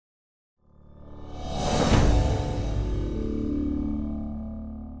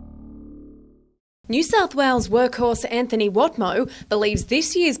New South Wales workhorse Anthony Watmough believes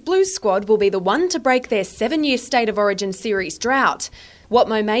this year's Blues squad will be the one to break their 7-year State of Origin series drought.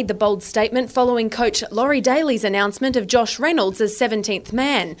 Watmough made the bold statement following coach Laurie Daly's announcement of Josh Reynolds as 17th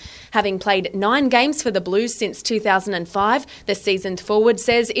man. Having played 9 games for the Blues since 2005, the seasoned forward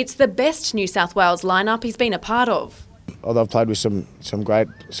says it's the best New South Wales lineup he's been a part of. Although I've played with some great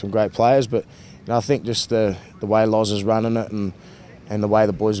players, but I think just the way Loz is running it and the way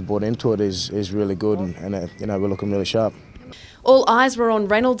the boys have bought into it is really good, and we're looking really sharp. All eyes were on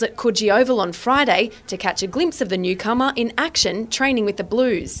Reynolds at Coogee Oval on Friday to catch a glimpse of the newcomer in action training with the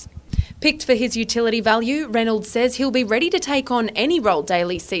Blues. Picked for his utility value, Reynolds says he'll be ready to take on any role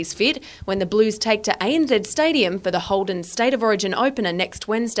Daly sees fit when the Blues take to ANZ Stadium for the Holden State of Origin opener next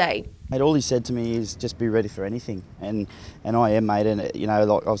Wednesday. Mate, all he said to me is just be ready for anything, and I am, mate. And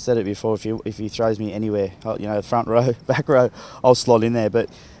like I've said it before, if he throws me anywhere, front row, back row, I'll slot in there. But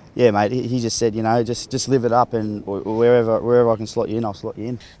yeah, mate, he just said, just live it up, and wherever I can slot you in, I'll slot you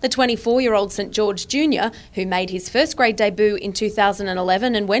in. The 24-year-old St George Junior, who made his first grade debut in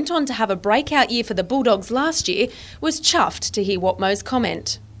 2011 and went on to have a breakout year for the Bulldogs last year, was chuffed to hear Watmough's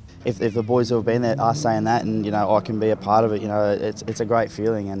comment. If the boys who have been there are saying that, and I can be a part of it, it's a great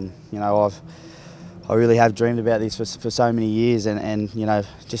feeling, and I really have dreamed about this for so many years, and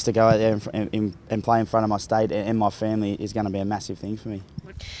just to go out there and play in front of my state and my family is going to be a massive thing for me.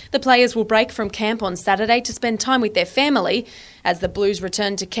 The players will break from camp on Saturday to spend time with their family. As the Blues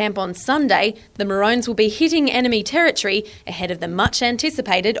return to camp on Sunday, the Maroons will be hitting enemy territory ahead of the much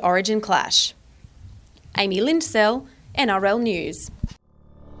anticipated Origin clash. Amy Lindsell, NRL News.